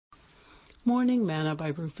Morning Manna by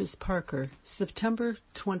Rufus Parker, September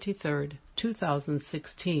 23rd,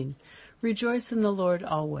 2016. Rejoice in the Lord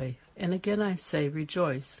always. And again I say,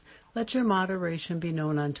 rejoice. Let your moderation be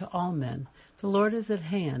known unto all men. The Lord is at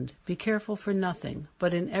hand. Be careful for nothing,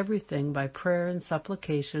 but in everything by prayer and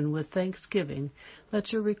supplication with thanksgiving,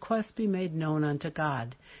 let your requests be made known unto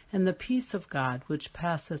God. And the peace of God, which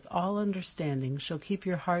passeth all understanding, shall keep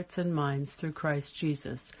your hearts and minds through Christ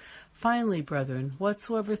Jesus. Finally, brethren,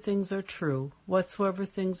 whatsoever things are true, whatsoever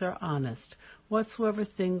things are honest, whatsoever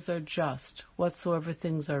things are just, whatsoever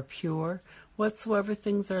things are pure, whatsoever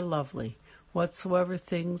things are lovely, whatsoever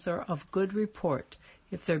things are of good report,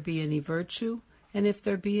 if there be any virtue, and if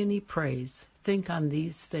there be any praise, think on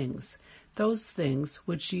these things. Those things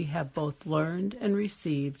which ye have both learned and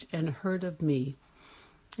received and heard of me,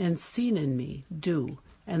 and seen in me, do,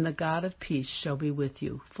 and the God of peace shall be with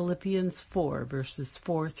you. Philippians 4, verses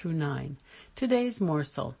 4 through 9. Today's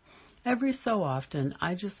morsel. Every so often,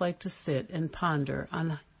 I just like to sit and ponder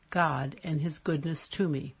on God and His goodness to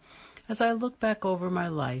me. As I look back over my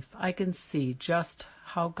life, I can see just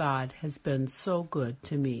how God has been so good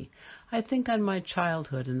to me. I think on my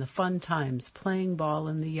childhood and the fun times playing ball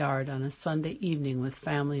in the yard on a Sunday evening with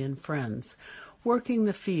family and friends, working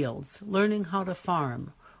the fields, learning how to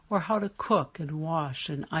farm, or how to cook and wash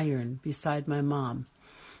and iron beside my mom.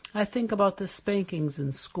 I think about the spankings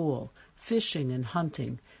in school, fishing and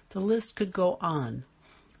hunting. The list could go on.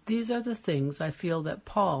 These are the things I feel that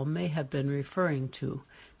Paul may have been referring to,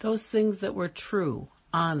 those things that were true,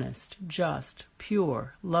 honest, just,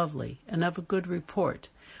 pure, lovely, and of a good report.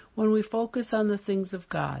 When we focus on the things of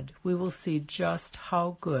God, we will see just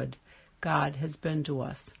how good God has been to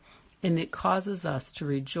us, and it causes us to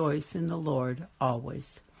rejoice in the Lord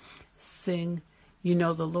always. Sing, you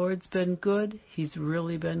know the Lord's been good, He's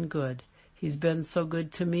really been good. He's been so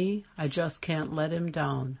good to me, I just can't let Him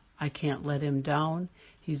down. I can't let Him down.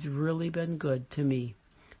 He's really been good to me.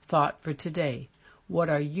 Thought for today. What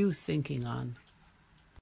are you thinking on?